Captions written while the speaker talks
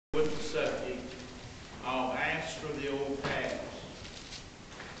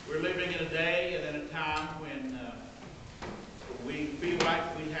We're living in a day and in a time when we feel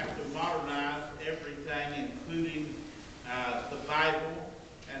like we have to modernize everything, including the Bible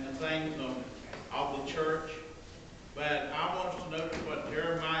and the things of the church. But I want us to notice what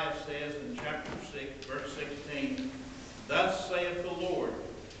Jeremiah says in chapter 6, verse 16. Thus saith the Lord,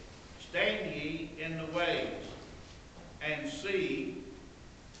 stand ye in the ways, and see,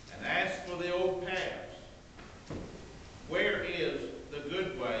 and ask for the old paths. Where is the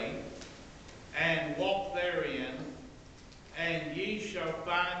good way? And walk therein, and ye shall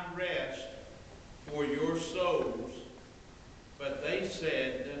find rest for your souls. But they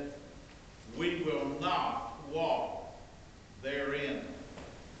said, we will not walk therein.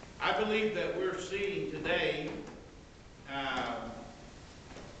 I believe that we're seeing today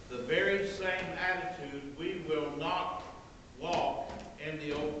the very same attitude. We will not walk in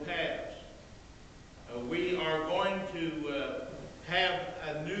the old paths. We are going to have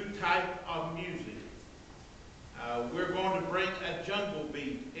a new type of music. We're going to bring a jungle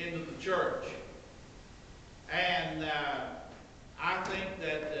beat into the church. And I think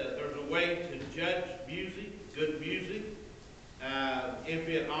that there's a way to judge music, good music, if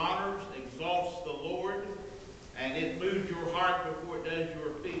it honors, exalts the Lord, and it moves your heart before it does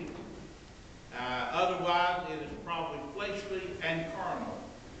your feet. Otherwise, it is probably fleshly and carnal.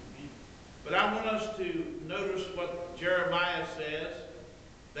 But I want us to notice what Jeremiah says,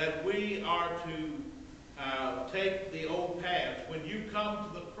 that we are to take the old paths. When you come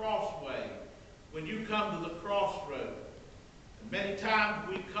to the crossway, when you come to the crossroad, many times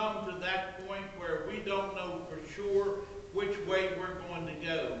we come to that point where we don't know for sure which way we're going to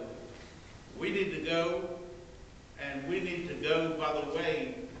go. We need to go, and we need to go by the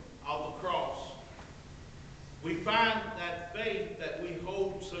way of the cross. We find that faith that we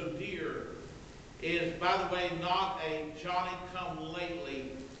hold so dear is, by the way, not a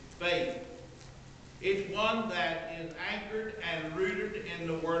Johnny-come-lately faith. It's one that is anchored and rooted in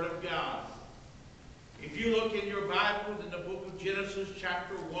the Word of God. If you look in your Bibles in the book of Genesis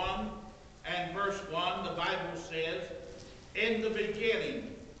chapter 1 and verse 1, the Bible says, in the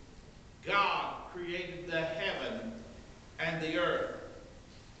beginning, God created the heaven and the earth.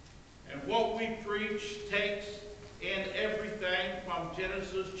 And what we preach takes in everything from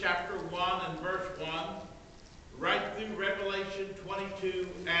Genesis chapter 1 and verse 1 right through Revelation 22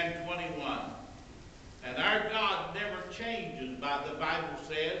 and 21. And our God never changes, by the Bible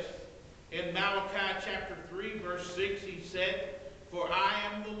says. In Malachi chapter 3 verse 6 he said, for I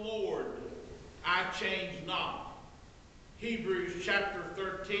am the Lord, I change not. Hebrews chapter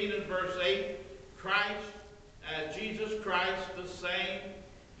 13 and verse 8, Jesus Christ the same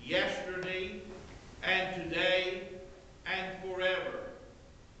yesterday and today and forever.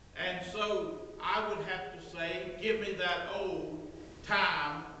 And so I would have to say, give me that old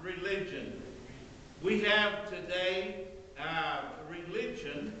time religion. We have today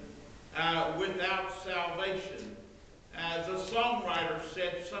religion without salvation. As a songwriter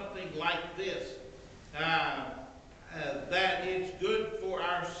said something like this, that it's good for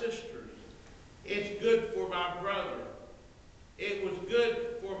our sisters, it's good for my brother, it was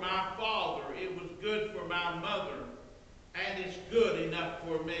good for my father, it was good for my mother, and it's good enough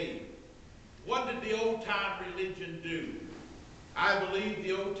for me. What did the old-time religion do? I believe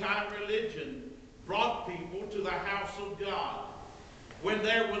the old-time religion brought people to the house of God. When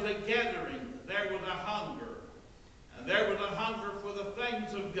there was a gathering, there was a hunger. And there was a hunger for the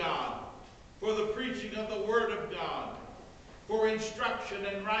things of God, for the preaching of the Word of God, for instruction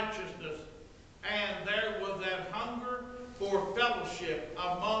in righteousness. And there was that hunger for fellowship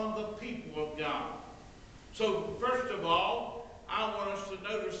among the people of God. So, first of all, I want us to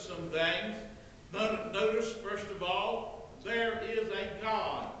notice some things. Notice, first of all, there is a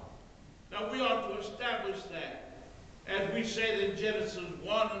God. Now, we ought to establish that. As we said in Genesis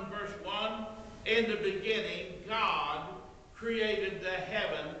 1 and verse 1, in the beginning, God created the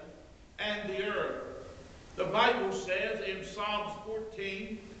heaven and the earth. The Bible says in Psalms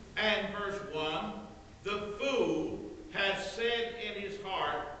 14 and verse 1, the fool has said in his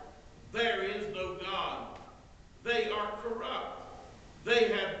heart, there is no God. They are corrupt. They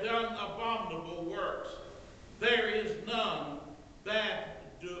have done abominable works. There is none that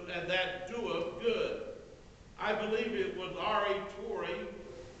doeth good. I believe it was R.A. Torrey,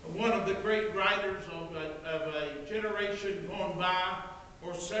 one of the great writers of a generation gone by,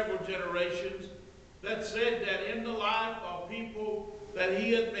 or several generations, that said that in the life of people that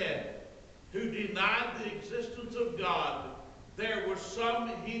he had met who denied the existence of God, there was some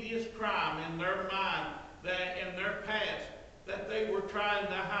hideous crime in their mind, that in their past, that they were trying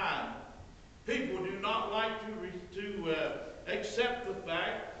to hide. People do not like to accept the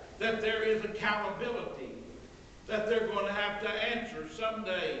fact that there is accountability, that they're going to have to answer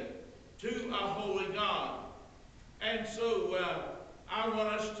someday to a holy God. And so I want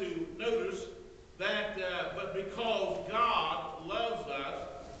us to notice that, but because God loves us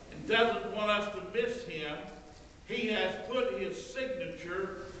and doesn't want us to miss him, he has put his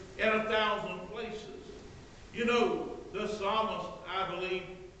signature in 1,000 places. You know, the psalmist, I believe,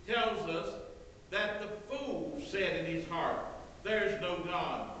 tells us that the fool said in his heart, there's no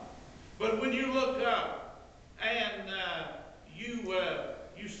God. But when you look up and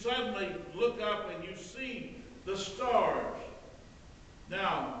you suddenly look up and you see the stars.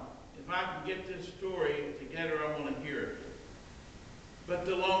 Now, if I can get this story together, I want to hear it. But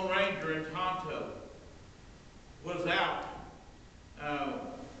the Lone Ranger in Tonto was out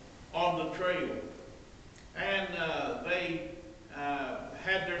on the trail. And they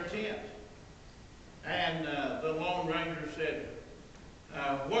had their tent. And the Lone Ranger said,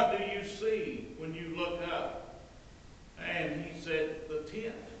 what do you see when you look up? And he said, the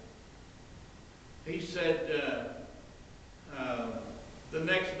tent. He said, the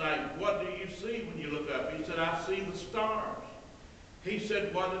next night, what do you see when you look up? He said, I see the stars. He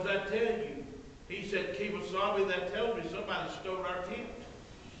said, what does that tell you? He said, Kemosabe, that tells me somebody stole our tent.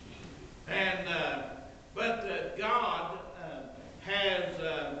 And, but God has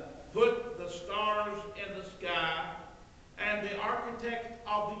put the stars in the sky and the architect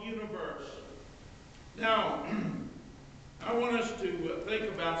of the universe. Now, I want us to think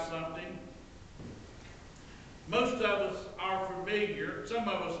about something. Most of us are familiar, some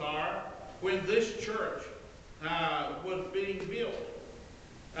of us are, when this church was being built.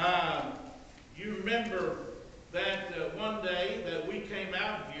 You remember that one day that we came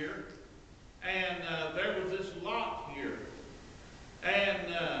out here and there was this lot here.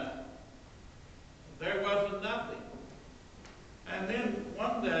 And there wasn't nothing. And then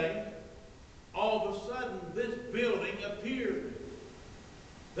one day, all of a sudden, this building appeared.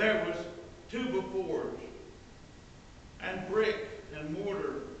 There was 2x4s and brick and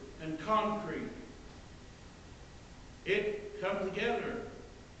mortar and concrete. It come together.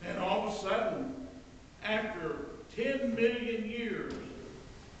 And all of a sudden, after 10 million years,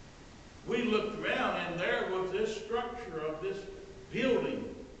 we looked around and there was this structure of this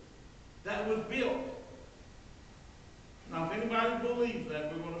building that was built. Now, if anybody believes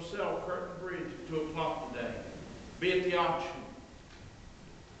that, we're going to sell Curtin Bridge at 2 o'clock today. Be at the auction.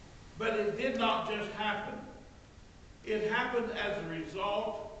 But it did not just happen. It happened as a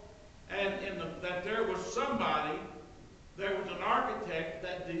result, and that there was somebody, there was an architect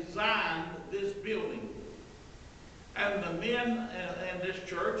that designed this building. And the men in this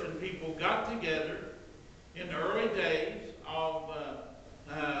church and people got together in the early days of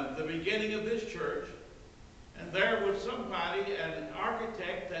the beginning of this church. And there was somebody, an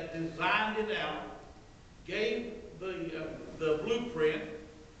architect that designed it out, gave the blueprint,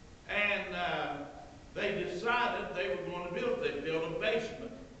 and they decided they were going to build it. They built a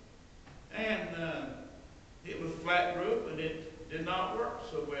basement. And it was flat roof, and it did not work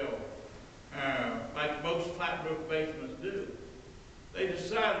so well, like most flat roof basements do. They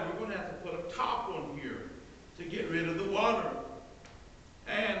decided we're going to have to put a top on here to get rid of the water.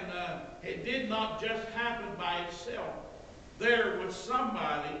 And it did not just happen by itself. There was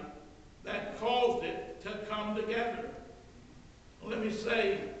somebody that caused it to come together. Let me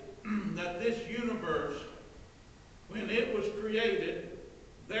say that this universe, when it was created,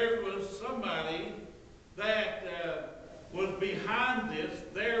 there was somebody that was behind this.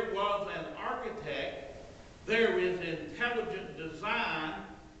 There was an architect. There is intelligent design.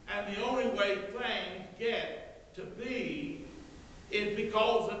 And the only way things get to be is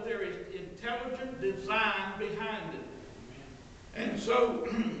because that there is intelligent design behind it. And so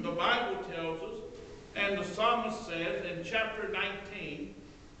the Bible tells us, and the psalmist says in chapter 19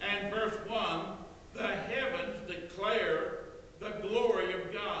 and verse 1, the heavens declare the glory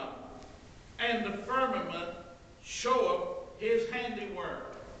of God, and the firmament showeth his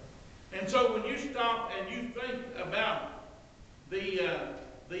handiwork. And so when you stop and you think about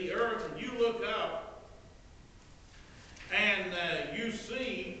the earth and you look up, and you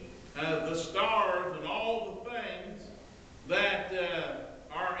see the stars and all the things that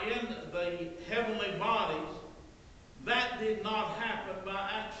are in the heavenly bodies, that did not happen by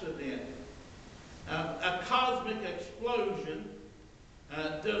accident. A cosmic explosion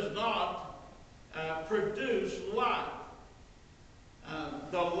does not produce life.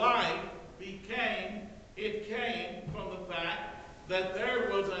 The life came from the fact that there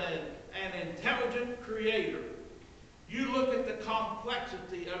was an intelligent creator. You look at the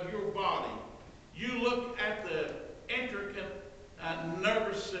complexity of your body. You look at the intricate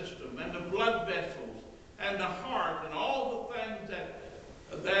nervous system and the blood vessels and the heart and all the things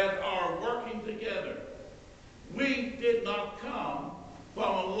that are working together. We did not come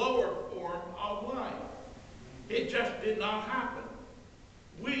from a lower form of life. It just did not happen.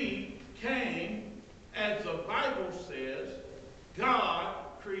 We came, as the Bible says, God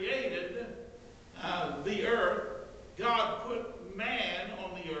created the earth. God put man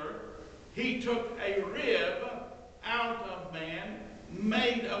on the earth. He took a rib out of man,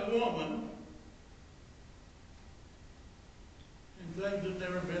 made a woman, and things have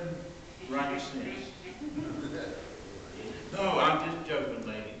never been right since. No, I'm just joking,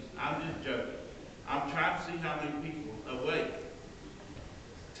 ladies. I'm just joking. I'm trying to see how many people are awake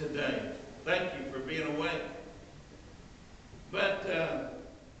today. Thank you for being awake. But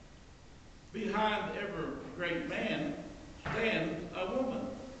behind every great man stands a woman.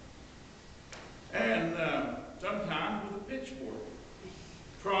 And sometimes with a pitchfork,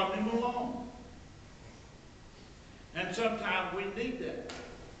 prodding him along. And sometimes we need that.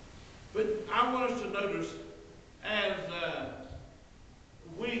 But I want us to notice as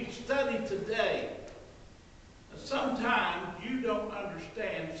we study today, sometimes you don't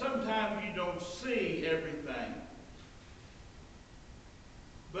understand, sometimes you don't see everything.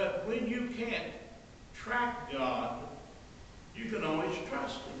 But when you can't track God, you can always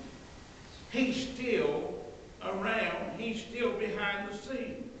trust Him. He's still around. He's still behind the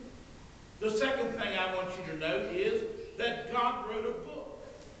scene. The second thing I want you to note is that God wrote a book.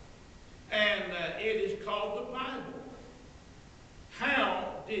 And it is called the Bible.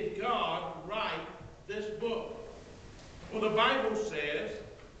 How did God write this book? Well, the Bible says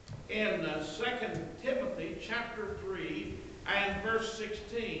in 2 Timothy chapter 3 and verse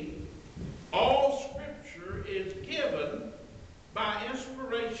 16, all Scripture is given by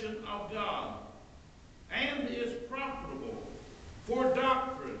inspiration of God, and is profitable for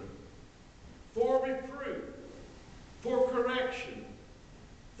doctrine, for reproof, for correction,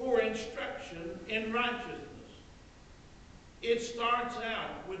 for instruction in righteousness. It starts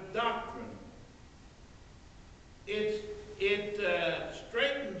out with doctrine. It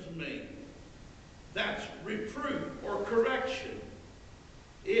straightens me. That's reproof or correction.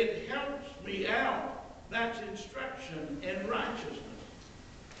 It helps me out. That's instruction in righteousness.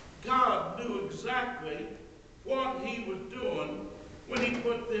 God knew exactly what He was doing when He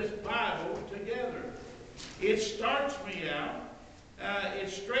put this Bible together. It starts me out, it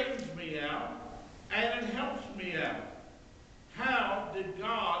straightens me out, and it helps me out. How did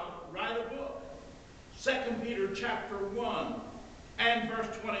God write a book? 2 Peter chapter 1 and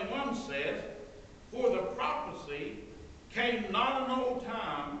verse 21 says, for the prophecy came not in old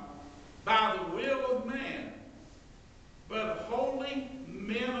time by the will of man, but holy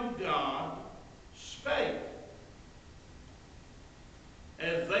men of God spake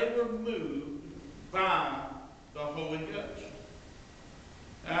as they were moved by the Holy Ghost.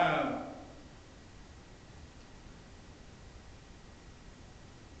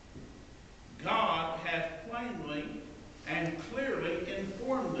 God has plainly and clearly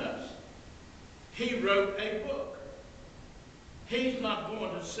informed us. He wrote a book. He's not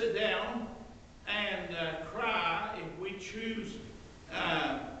going to sit down and cry if we choose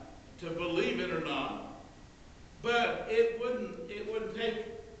to believe it or not. But it wouldn't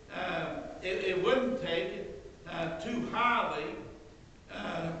take too highly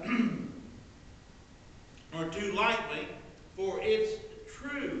or too lightly, for it's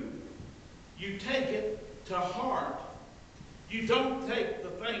true. You take it to heart. You don't take the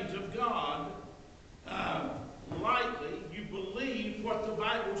things of God lightly. You believe what the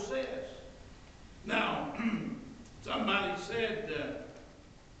Bible says. Now, somebody said,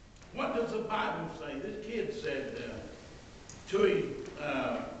 what does the Bible say? This kid said to his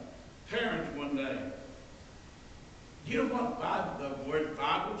parents one day, you know what the word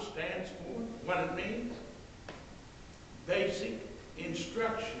Bible stands for? What it means? Basic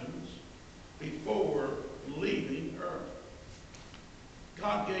instructions before leaving earth.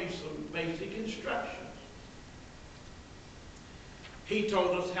 God gave some basic instructions. He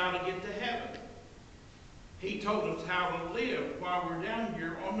told us how to get to heaven. He told us how to live while we're down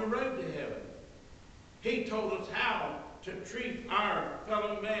here on the road to heaven. He told us how to treat our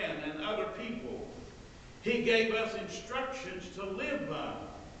fellow man and other people. He gave us instructions to live by.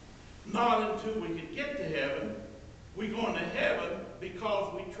 Not until we could get to heaven. We're going to heaven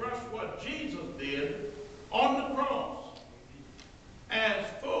because we trust what Jesus did on the cross as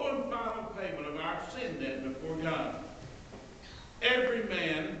full and final payment of our sin debt before God. Every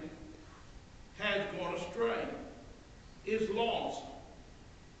man has gone astray, is lost,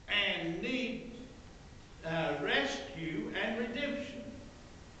 and needs rescue and redemption.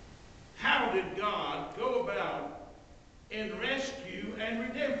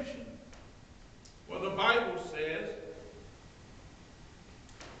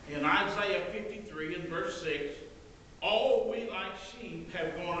 In Isaiah 53 and verse 6, all we like sheep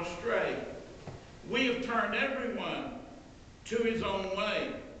have gone astray. We have turned everyone to his own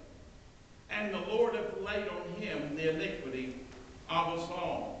way, and the Lord hath laid on him the iniquity of us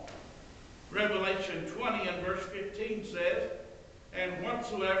all. Revelation 20 and verse 15 says, and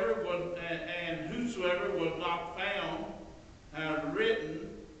whosoever was not found written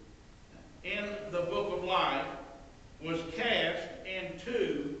in the book of life was cast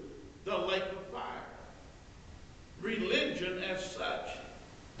into the lake of fire. Religion as such,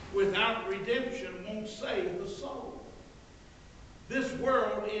 without redemption, won't save the soul. This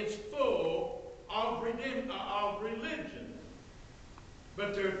world is full of religion,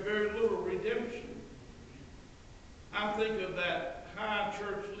 but there's very little redemption. I think of that high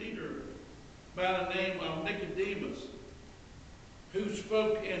church leader by the name of Nicodemus, who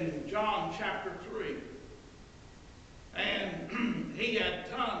spoke in John chapter 3. And he had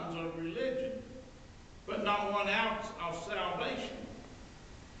tons of religion, but not 1 ounce of salvation.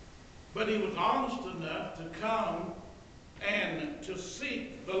 But he was honest enough to come and to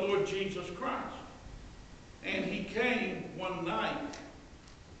seek the Lord Jesus Christ. And he came one night.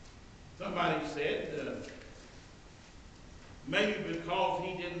 Somebody said, maybe because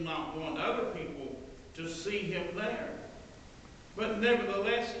he did not want other people to see him there. But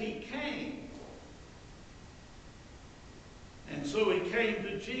nevertheless, he came. And so he came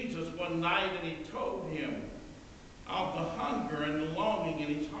to Jesus one night and he told him of the hunger and the longing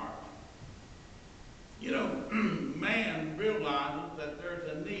in his heart. You know, man realizes that there's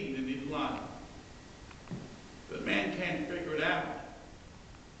a need in his life, but man can't figure it out.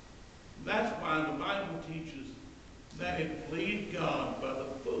 That's why the Bible teaches that it pleased God by the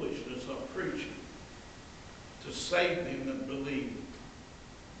foolishness of preaching to save them that believe.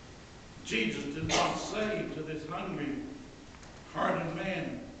 Jesus did not say to this hungry hearted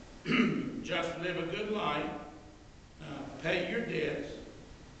man, just live a good life, pay your debts,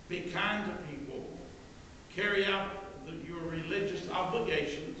 be kind to people, carry out your religious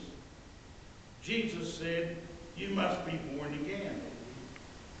obligations. Jesus said, you must be born again.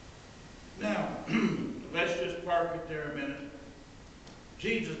 Now, let's just park it there a minute.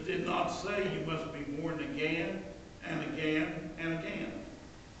 Jesus did not say you must be born again and again and again.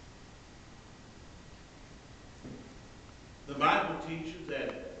 The Bible teaches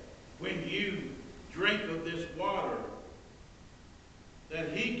that when you drink of this water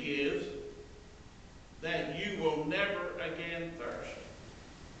that he gives, that you will never again thirst.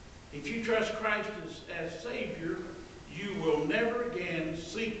 If you trust Christ as Savior, you will never again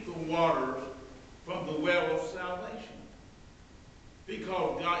seek the waters from the well of salvation,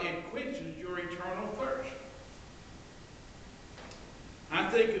 because God, it quenches your eternal thirst. I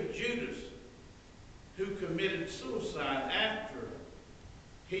think of Judas, who committed suicide after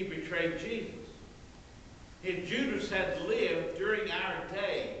he betrayed Jesus. If Judas had lived during our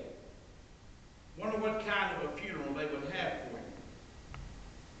day, wonder what kind of a funeral they would have for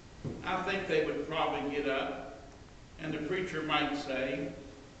him. I think they would probably get up and the preacher might say,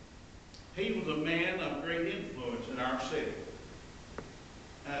 he was a man of great influence in our city.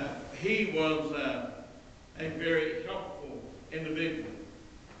 He was a very helpful individual.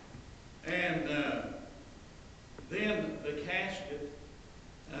 And then the casket,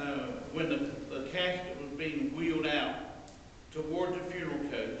 when the casket was being wheeled out toward the funeral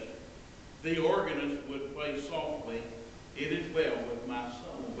coach, the organist would play softly, "It is well with my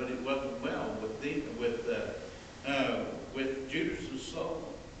soul," but it wasn't well with Judas's soul.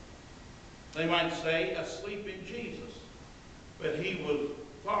 They might say, "Asleep in Jesus," but he was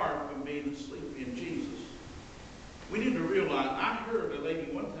far from being asleep in Jesus. We need to realize, I heard a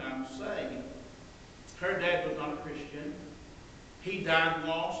lady one time say, her dad was not a Christian. He died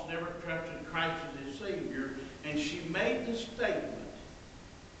lost, never trusted Christ as his Savior, and she made the statement,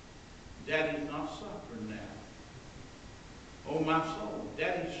 "Daddy's not suffering now." Oh, my soul,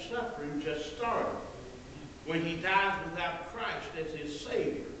 Daddy's suffering just started when he dies without Christ as his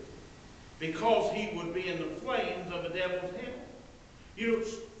Savior, because he would be in the flames of the devil's hell. You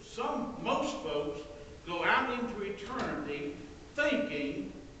know, most folks go out into eternity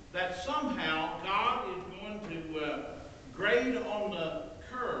thinking that somehow God is going to grade on the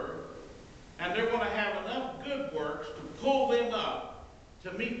curve, and they're going to have enough good works to pull them up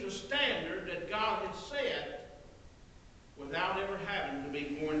to meet the standard that God has set without ever having to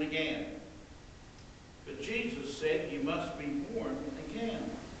be born again. But Jesus said, you must be born again.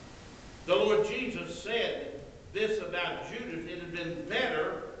 The Lord Jesus said this about Judas: it had been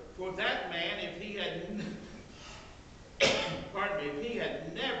better for that man if he had if he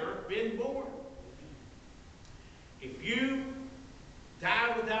had never been born. If you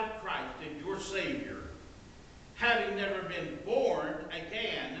die without Savior. Having never been born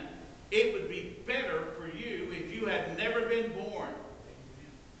again, it would be better for you if you had never been born.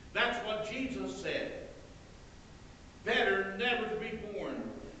 That's what Jesus said. Better never to be born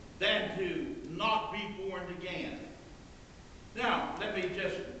than to not be born again. Now, let me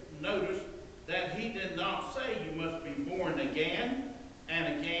just notice that he did not say you must be born again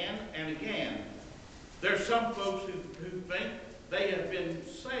and again and again. There's some folks who think they have been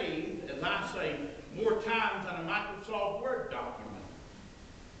saved, as I say, more times than a Microsoft Word document.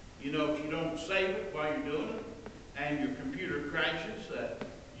 You know, if you don't save it while you're doing it and your computer crashes,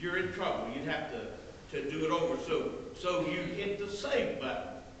 you're in trouble. You'd have to do it over. So you hit the save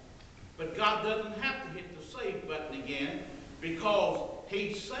button. But God doesn't have to hit the save button again, because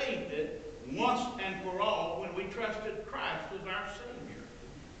he saved it once and for all when we trusted Christ as our Savior.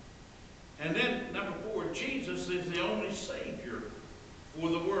 And then, number 4, Jesus is the only Savior for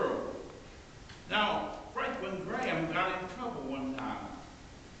the world. Now, Franklin Graham got in trouble one time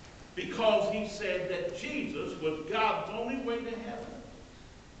because he said that Jesus was God's only way to heaven.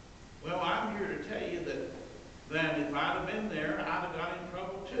 Well, I'm here to tell you that if I'd have been there, I'd have got in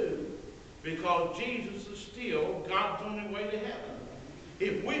trouble too, because Jesus is still God's only way to heaven.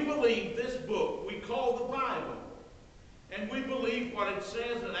 If we believe this book we call the Bible, and we believe what it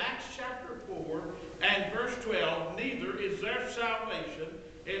says in Acts chapter 4 and verse 12, neither is there salvation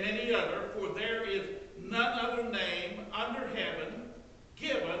in any other, for there is none other name under heaven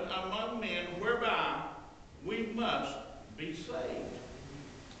given among men whereby we must be saved.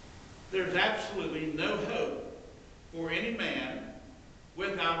 There's absolutely no hope for any man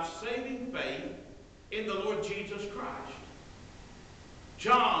without saving faith in the Lord Jesus Christ.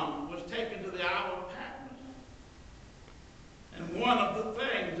 John was taken to the Isle of Patmos, and one of the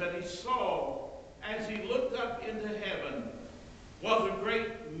things that he saw as he looked up into heaven was a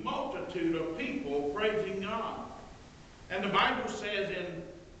great multitude of people praising God. And the Bible says in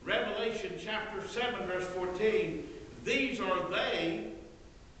Revelation chapter 7 verse 14, these are they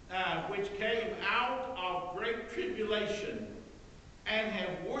which came out of great tribulation and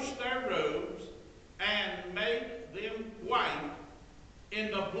have washed their robes and made them white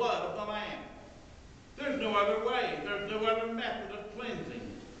in the blood of the Lamb. There's no other way, there's no other method of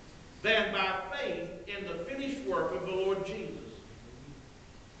cleansing than by faith in the finished work of the Lord Jesus.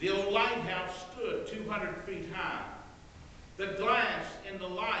 The old lighthouse stood 200 feet high. The glass in the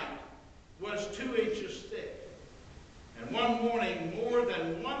light was 2 inches thick. And one morning, more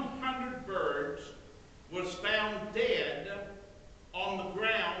than 100 birds was found dead on the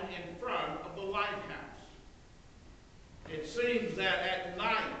ground in front of the lighthouse. It seems that at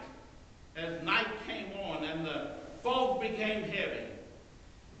night, as night came on and the fog became heavy,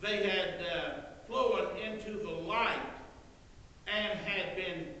 they had flown into the light and had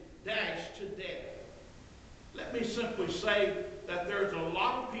been dashed to death. Let me simply say that there's a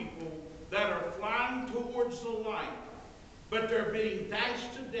lot of people that are flying towards the light, but they're being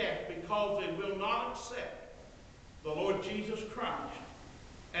dashed to death because they will not accept the Lord Jesus Christ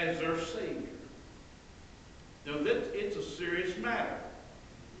as their Savior. Now, it's a serious matter,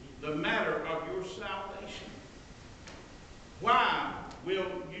 the matter of your salvation. Why will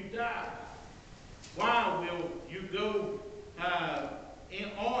you die? Why will you go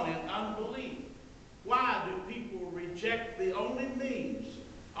on in unbelief? Why do people reject the only means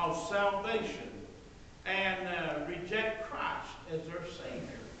of salvation and reject Christ as their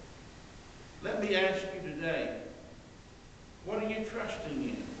Savior? Let me ask you today, what are you trusting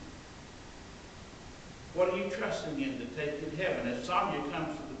in? What are you trusting in to take you to heaven? As Sonia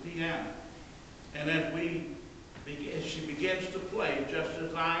comes to the piano, and as she begins to play, just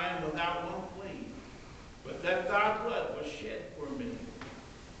as I am without one plea, but that thy blood was shed for me.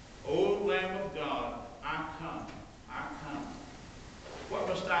 O Lamb of God, I come, I come. What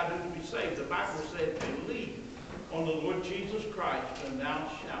must I do to be saved? The Bible said, believe on the Lord Jesus Christ, and thou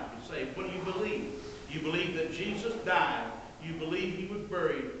shalt be saved. What do you believe? You believe that Jesus died. You believe he was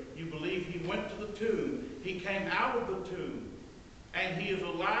buried. You believe he went to the tomb. He came out of the tomb. And he is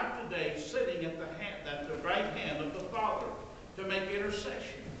alive today, sitting at the right hand of the Father to make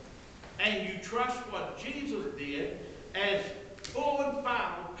intercession. And you trust what Jesus did as full and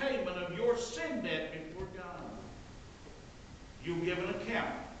final payment of your sin debt before God. You'll give an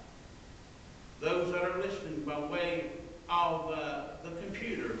account. Those that are listening by way of the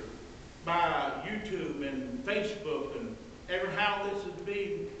computer, by YouTube and Facebook and how this is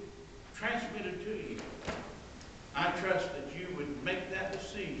being transmitted to you, I trust that you would make that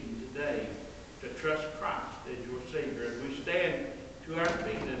decision today to trust Christ as your Savior. As we stand to our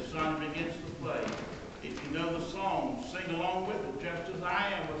feet as Sonia begins to play, if you know the song, sing along with it, just as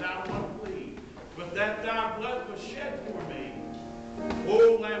I am, without one plea. thy blood was shed for me.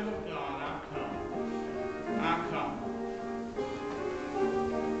 O Lamb of God, I come. I come.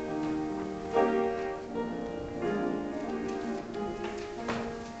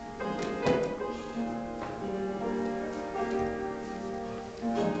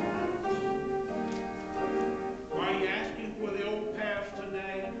 Are you asking for the old paths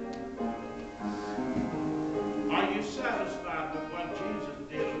today? Are you satisfied with what Jesus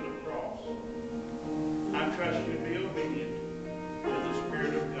did on the cross? I trust you to be obedient to the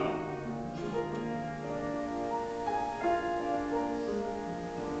Spirit of God.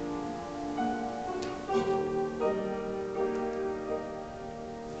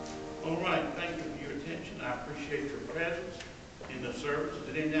 All right, thank you for your attention. I appreciate your presence in the service.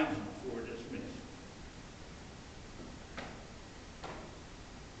 Is there any announcement before we're dismissed?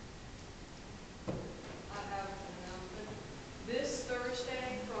 I have an announcement. This Thursday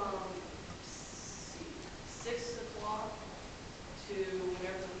from 6 o'clock to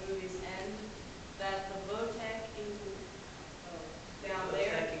whenever the movies end, that the Votech in down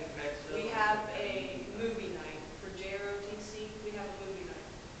there, we have a movie night for JROTC. We have a movie night.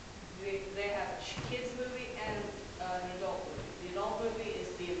 They have a kids movie and an adult movie. The adult movie is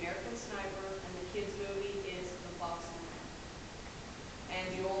The American Sniper, and the kids movie is The Boxing Man. And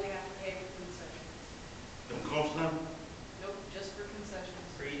you only have to pay for concessions. Don't cost them? Nope, just for concessions.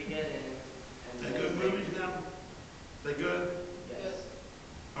 Free to get in. They good movies now? They good? Yes.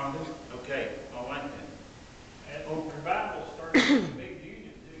 Are they? Okay, I like that. And revival starting in the big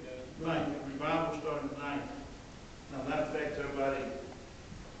union too, doesn't it? Right, revival starting tonight. Now that affects everybody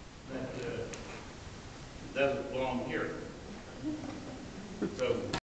that doesn't belong here.